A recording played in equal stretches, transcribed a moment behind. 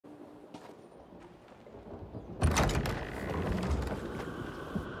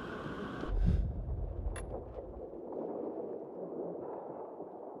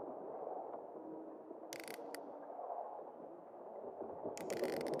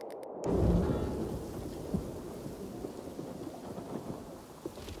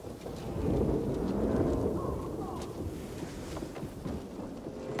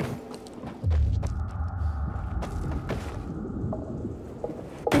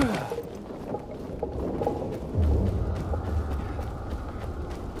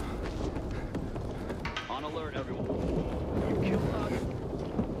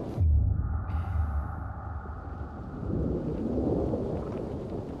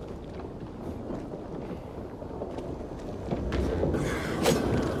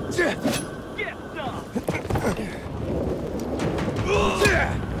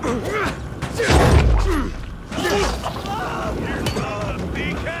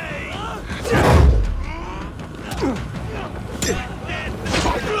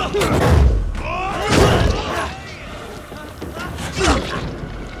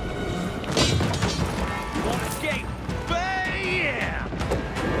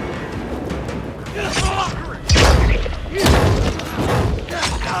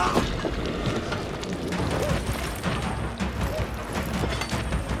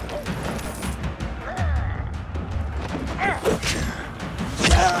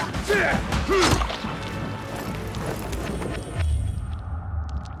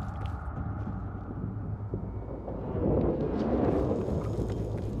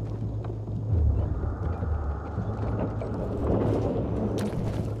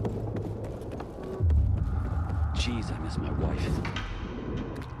Jeez, I miss my wife.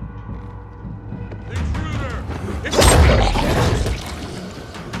 Intruder!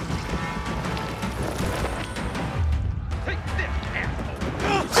 Take this, asshole!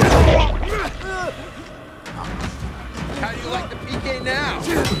 How do you like the PK now?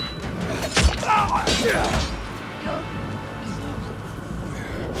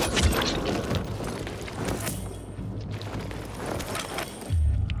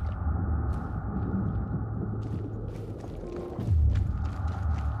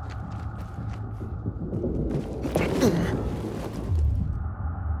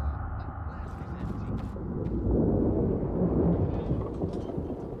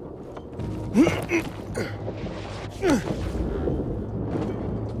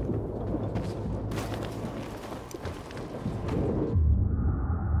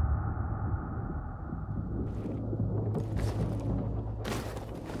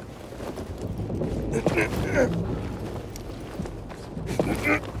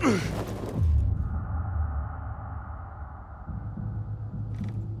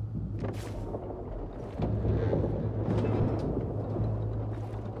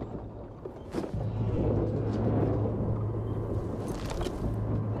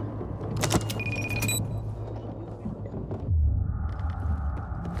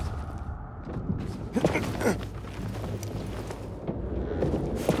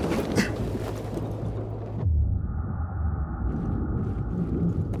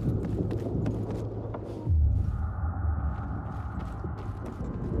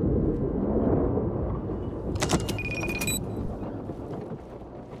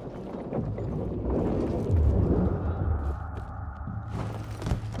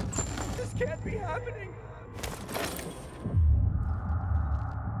 Can't be happening!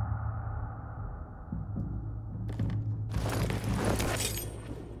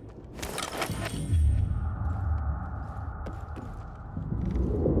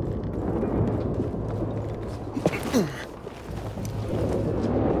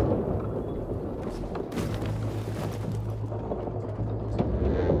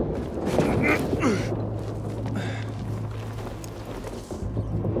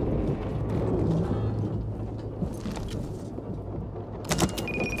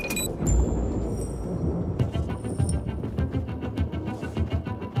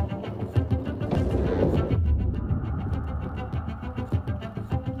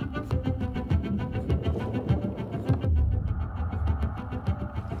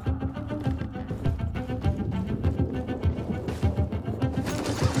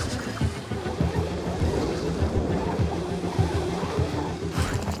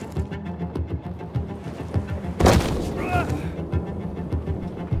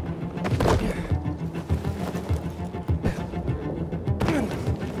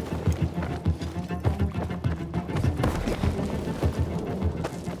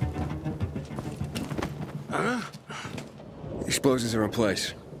 Explosives are in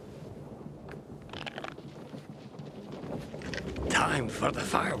place. Time for the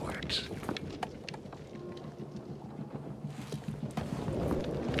fireworks.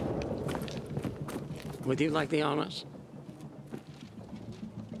 Would you like the honors?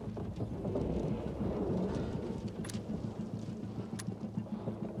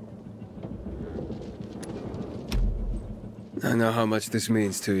 I know how much this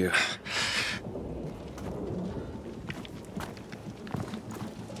means to you.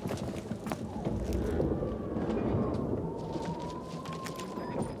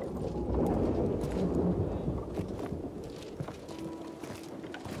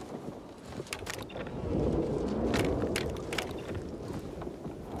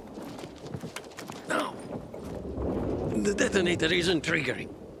 No. The detonator isn't triggering.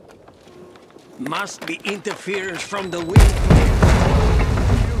 Must be interference from the wind.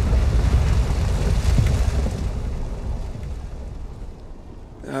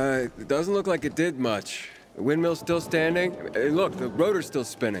 It doesn't look like it did much. The windmill's still standing. Hey, look, the rotor's still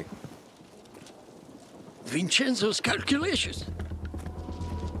spinning. Vincenzo's calculations.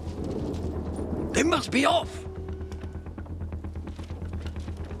 They must be off.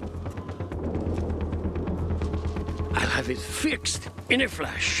 I'll have it fixed in a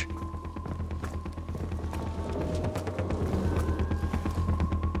flash.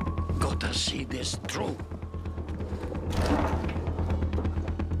 Gotta see this through.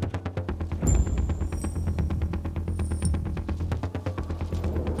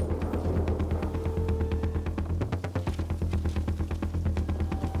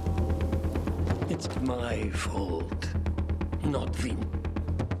 It's my fault, not Vin.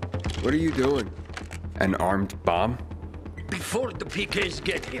 What are you doing? An armed bomb? Before the PKs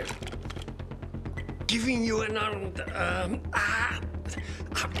get here, giving you an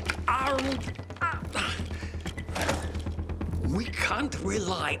we can't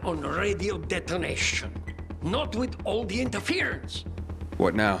rely on radio detonation. Not with all the interference.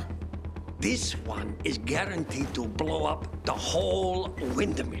 What now? This one is guaranteed to blow up the whole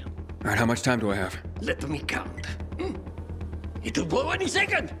windmill. All right, how much time do I have? Let me count. It'll blow any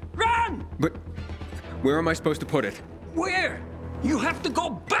second. Run! But where am I supposed to put it? Where? You have to go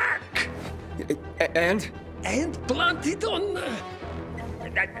back! And? And plant it on...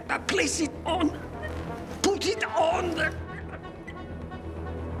 place it on... Put it on the...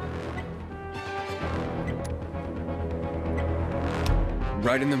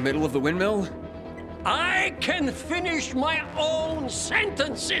 Right in the middle of the windmill? I can finish my own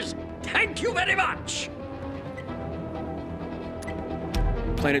sentences. Thank you very much.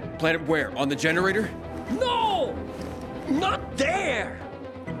 Plant it where? On the generator? No! Not there!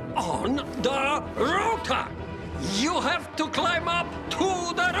 On the rota! You have to climb up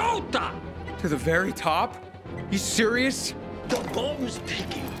to the rota! To the very top? You serious? The bomb's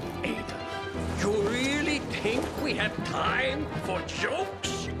ticking, Ada. You really think we have time for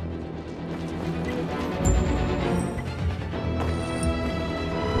jokes?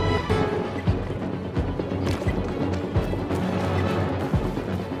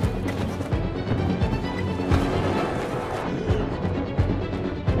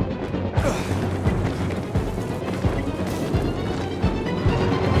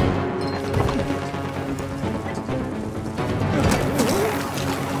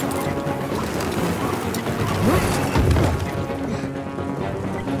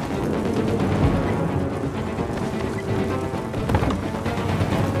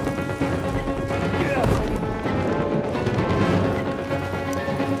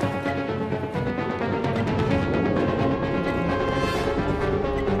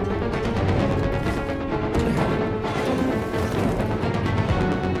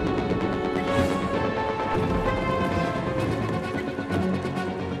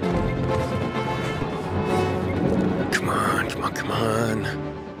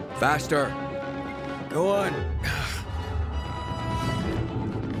 Faster. Go on.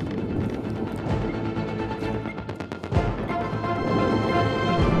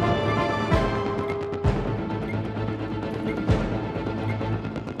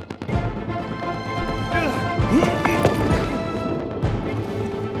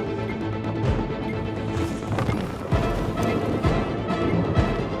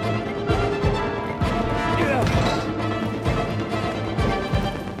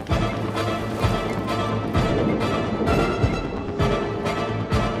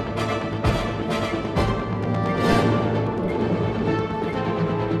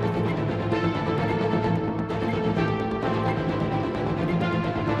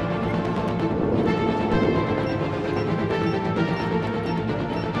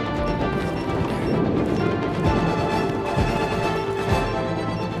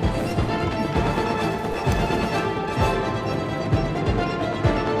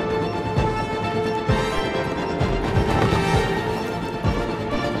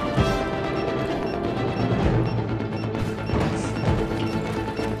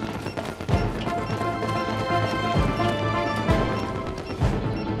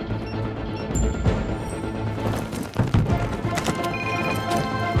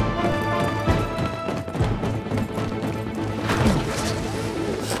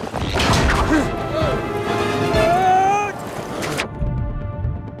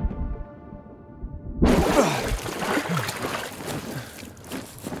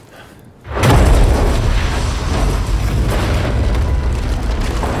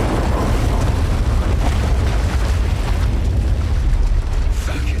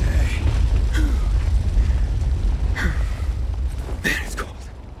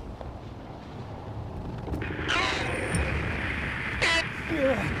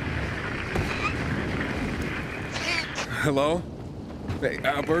 Hello? Hey,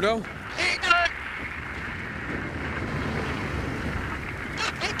 Alberto?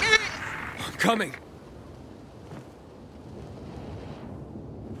 I'm coming.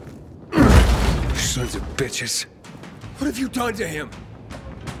 Sons of bitches. What have you done to him?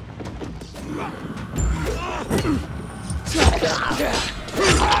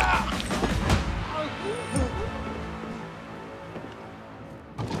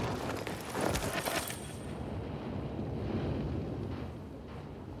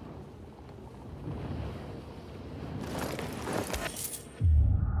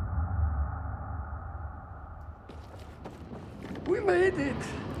 We made it.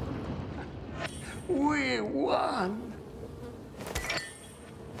 We won.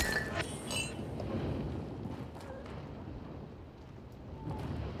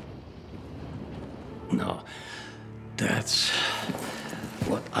 No, that's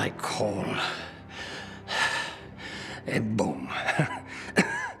what I call a boom.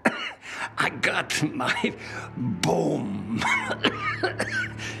 I got my boom.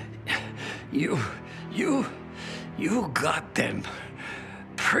 You got them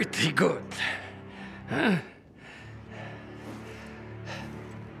pretty good, huh?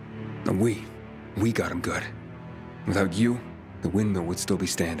 And we got him good. Without you, the windmill would still be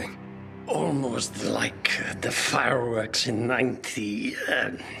standing. Almost like the fireworks in 90...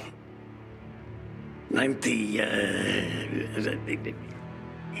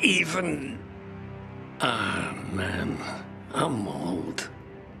 even... Ah, man, I'm old.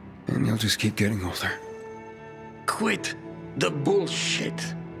 And you'll just keep getting older. Quit the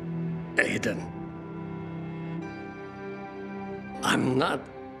bullshit, Aiden. I'm not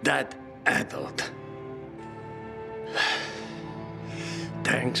that adult.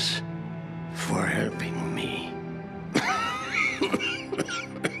 Thanks for helping me.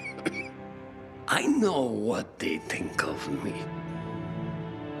 I know what they think of me.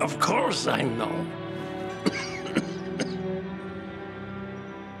 Of course I know.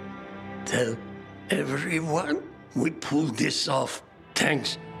 Tell everyone we pulled this off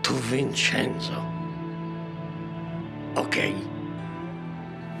thanks to Vincenzo. Okay?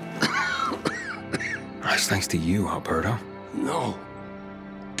 That's thanks to you, Alberto. No.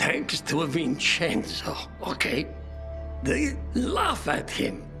 Thanks to Vincenzo, okay? They laugh at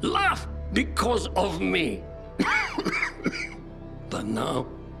him. Laugh because of me. But now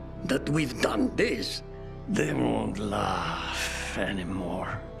that we've done this, they won't laugh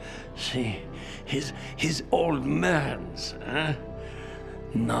anymore. See, his old man's, huh?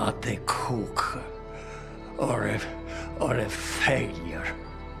 Not a cook or a failure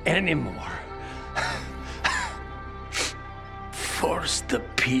anymore. Force the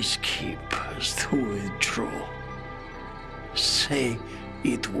peacekeepers to withdraw. Say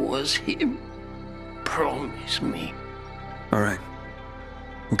it was him. Promise me. All right.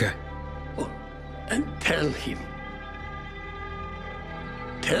 Okay. Oh, and tell him.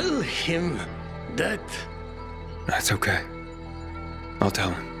 Tell him that... That's okay. I'll tell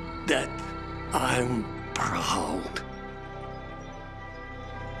him. that I'm proud.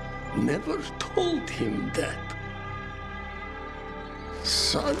 Never told him that.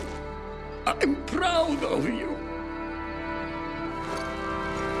 Son, I'm proud of you.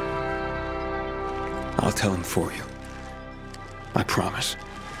 I'll tell him for you. I promise.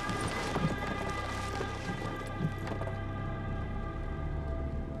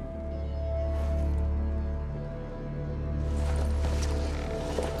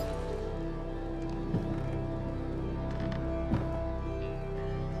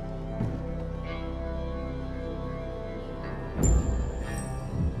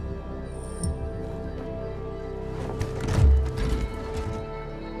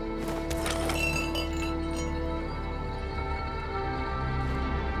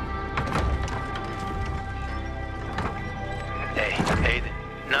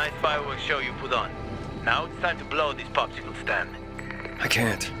 Show you put on. Now it's time to blow this popsicle stand. I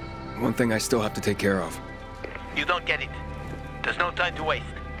can't. One thing I still have to take care of. You don't get it. There's no time to waste.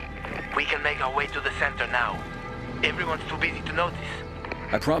 We can make our way to the center now. Everyone's too busy to notice.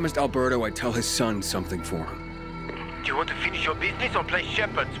 I promised Alberto I'd tell his son something for him. Do you want to finish your business or play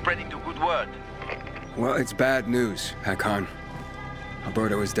shepherd spreading the good word? Well, it's bad news, Hakon.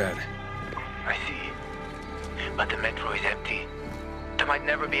 Alberto is dead. I see. But the metro is empty. There might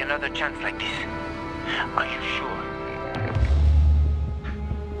never be another chance like this. Are you sure?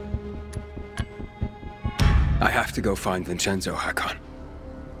 I have to go find Vincenzo, Hakon.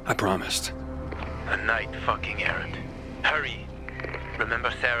 I promised. A night fucking errand. Hurry.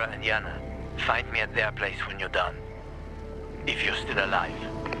 Remember Sarah and Yana. Find me at their place when you're done. If you're still alive.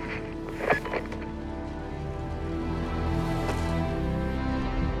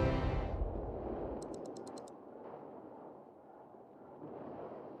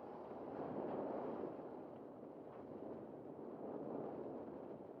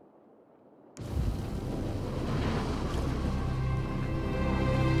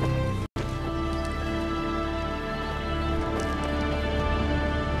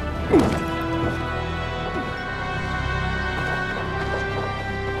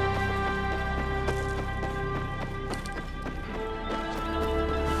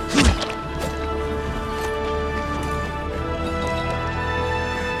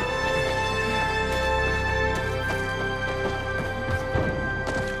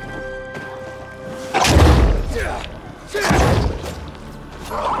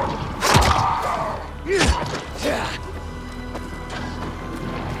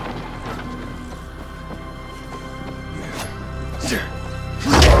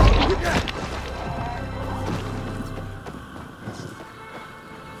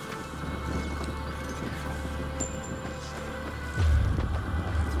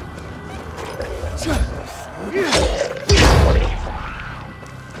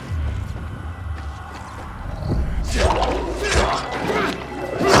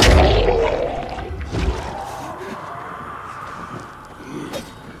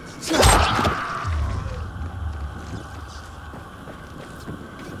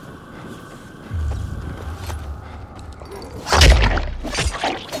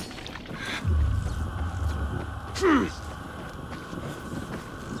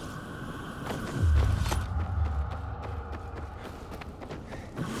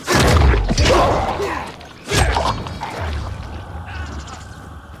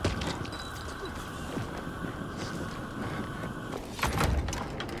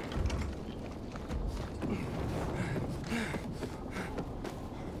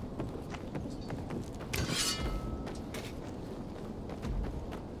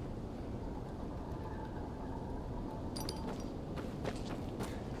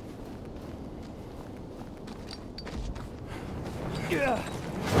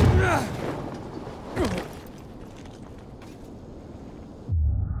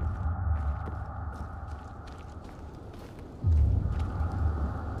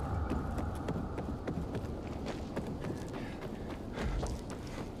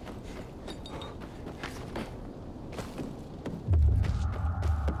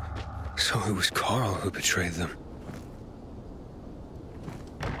 So it was Carl who betrayed them.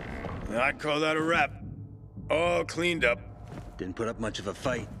 I'd call that a wrap. All cleaned up. Didn't put up much of a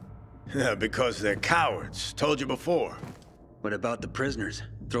fight. Yeah, because they're cowards. Told you before. What about the prisoners?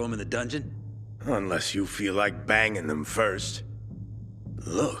 Throw them in the dungeon? Unless you feel like banging them first.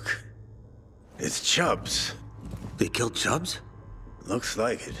 Look. It's Chubbs. They killed Chubbs? Looks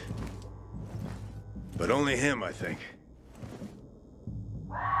like it. But only him, I think.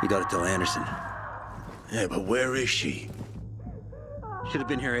 You gotta tell Anderson. Yeah, but where is she? Should have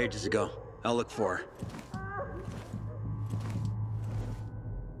been here ages ago. I'll look for her.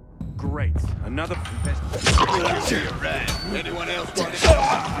 Great. Another investigation. Right. Anyone else want it?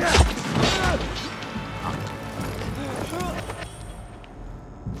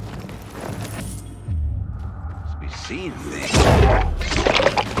 Must be seeing things.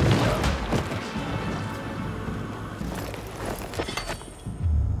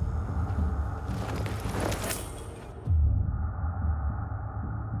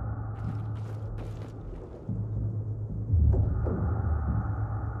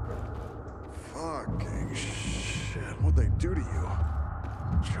 Fucking shit. What'd they do to you?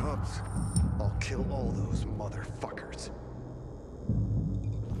 Chubbs. I'll kill all those motherfuckers.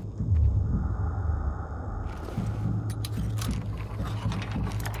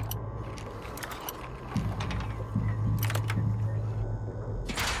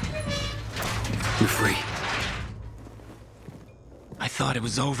 You're free. I thought it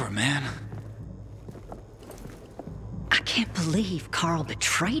was over, man. I can't believe Carl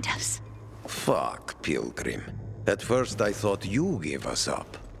betrayed us. Fuck, Pilgrim. At first I thought you gave us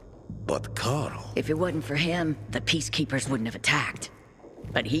up. But Carl... If it wasn't for him, the Peacekeepers wouldn't have attacked.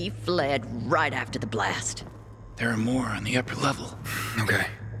 But he fled right after the blast. There are more on the upper level. Okay,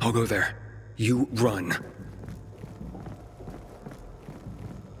 I'll go there. You run.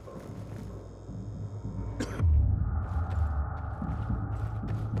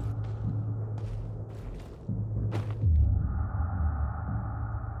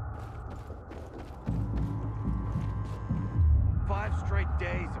 Straight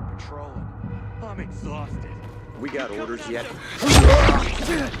days of patrolling. I'm exhausted. We got orders yet?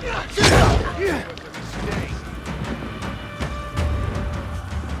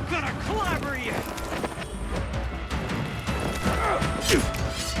 Gonna clobber you!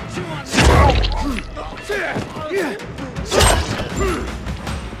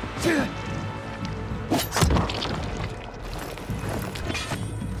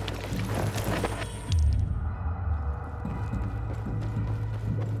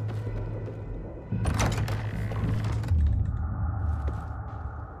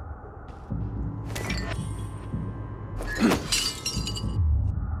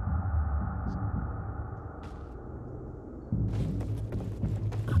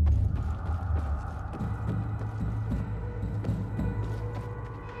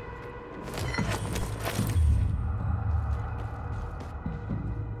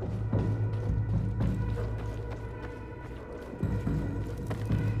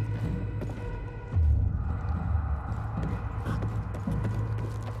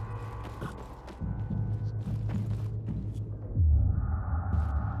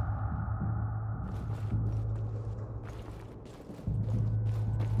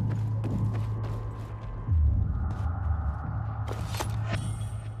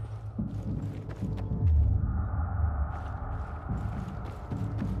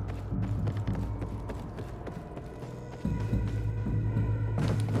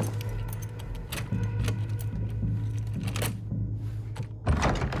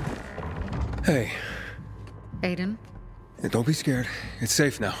 Hey. Aiden? Don't be scared. It's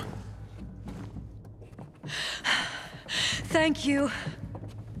safe now. Thank you.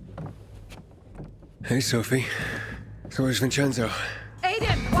 Hey, Sophie. So where's Vincenzo?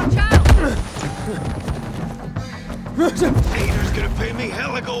 Aiden, watch out! Ader's gonna pay me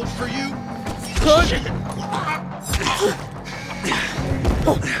hella gold for you.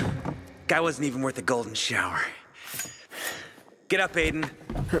 Guy wasn't even worth a golden shower. Get up, Aiden.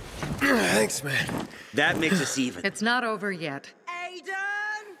 Thanks, man. That makes us even. It's not over yet.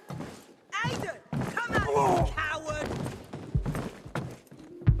 Aiden! Aiden! Come out, you coward!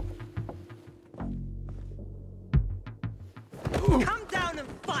 Come down and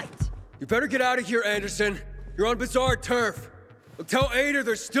fight! You better get out of here, Anderson. You're on Bazaar turf. Well, tell Ader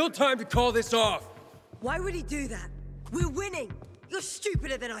there's still time to call this off. Why would he do that? We're winning! You're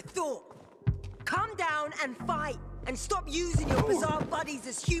stupider than I thought! Come down and fight! And stop using your bizarre buddies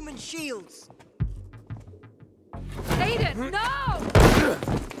as human shields! Aiden, no!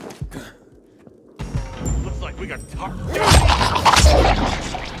 Looks like we got tarp.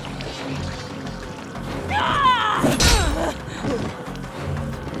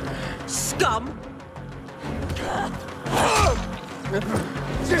 Scum!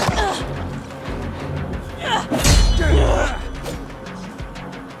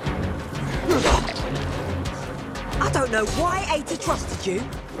 I don't know why Aita trusted you.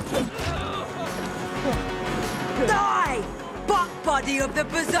 Die! Butt buddy of the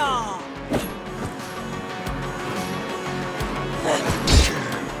bazaar!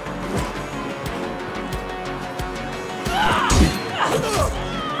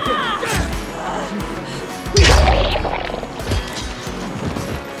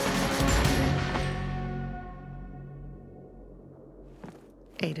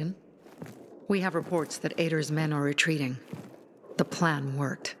 Aiden, we have reports that Ader's men are retreating. The plan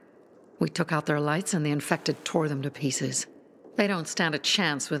worked. We took out their lights and the infected tore them to pieces. They don't stand a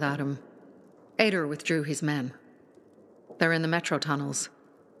chance without him. Ader withdrew his men. They're in the metro tunnels.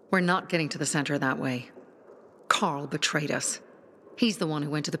 We're not getting to the center that way. Carl betrayed us. He's the one who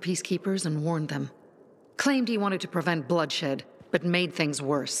went to the Peacekeepers and warned them. Claimed he wanted to prevent bloodshed, but made things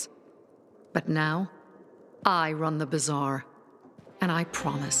worse. But now, I run the bazaar. And I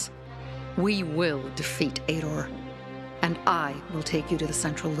promise, we will defeat Ader. And I will take you to the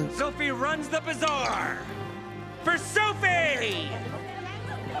central loop. Sophie runs the bazaar! For Sophie!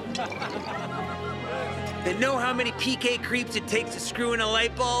 They know how many PK creeps it takes to screw in a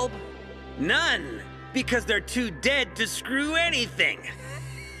light bulb? None! Because they're too dead to screw anything!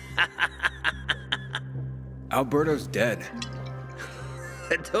 Alberto's dead.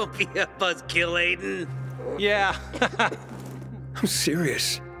 Don't be a buzzkill, Aiden. Yeah. I'm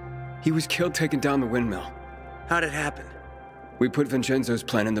serious. He was killed taking down the windmill. How'd it happen? We put Vincenzo's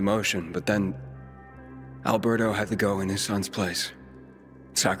plan into motion, but then Alberto had to go in his son's place.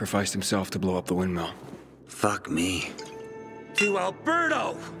 Sacrificed himself to blow up the windmill. Fuck me. To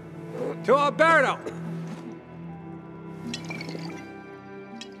Alberto! To Alberto!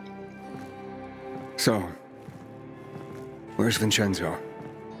 So, where's Vincenzo?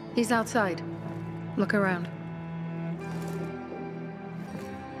 He's outside. Look around.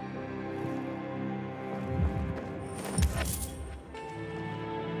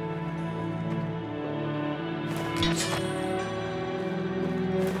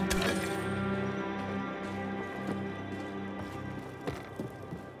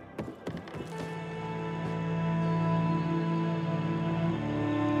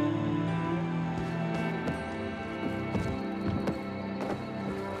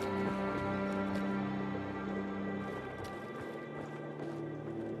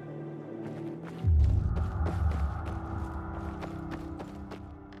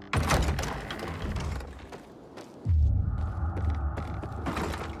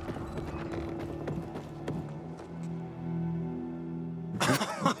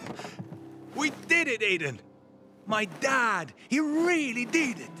 We did it, Aiden! My dad, he really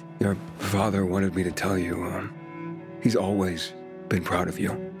did it! Your father wanted me to tell you, he's always been proud of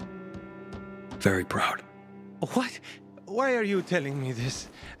you. Very proud. What? Why are you telling me this,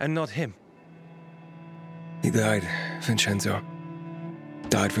 and not him? He died, Vincenzo.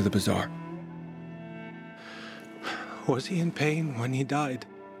 Died for the bazaar. Was he in pain when he died?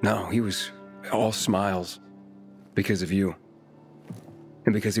 No, he was all smiles. Because of you.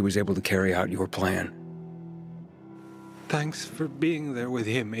 And because he was able to carry out your plan. Thanks for being there with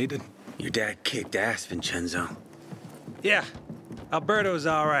him, Aiden. Your dad kicked ass, Vincenzo. Yeah, Alberto's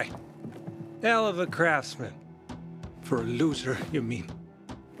all right. Hell of a craftsman. For a loser, you mean?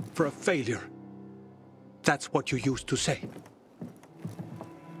 For a failure. That's what you used to say.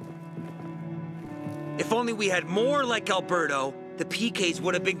 If only we had more like Alberto, the PKs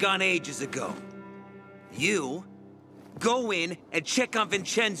would have been gone ages ago. You, go in and check on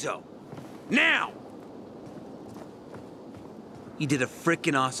Vincenzo. Now! You did a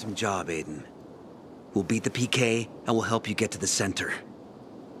frickin' awesome job, Aiden. We'll beat the PK, and we'll help you get to the center.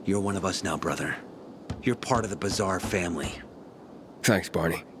 You're one of us now, brother. You're part of the Bazaar family. Thanks,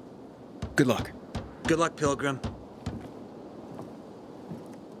 Barney. Good luck. Good luck, Pilgrim.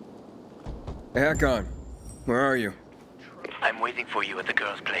 Hey, Akon. Where are you? I'm waiting for you at the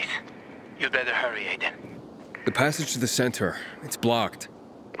girl's place. You'd better hurry, Aiden. The passage to the center. It's blocked.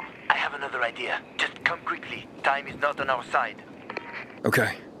 I have another idea. Just come quickly. Time is not on our side.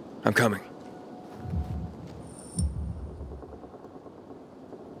 Okay. I'm coming.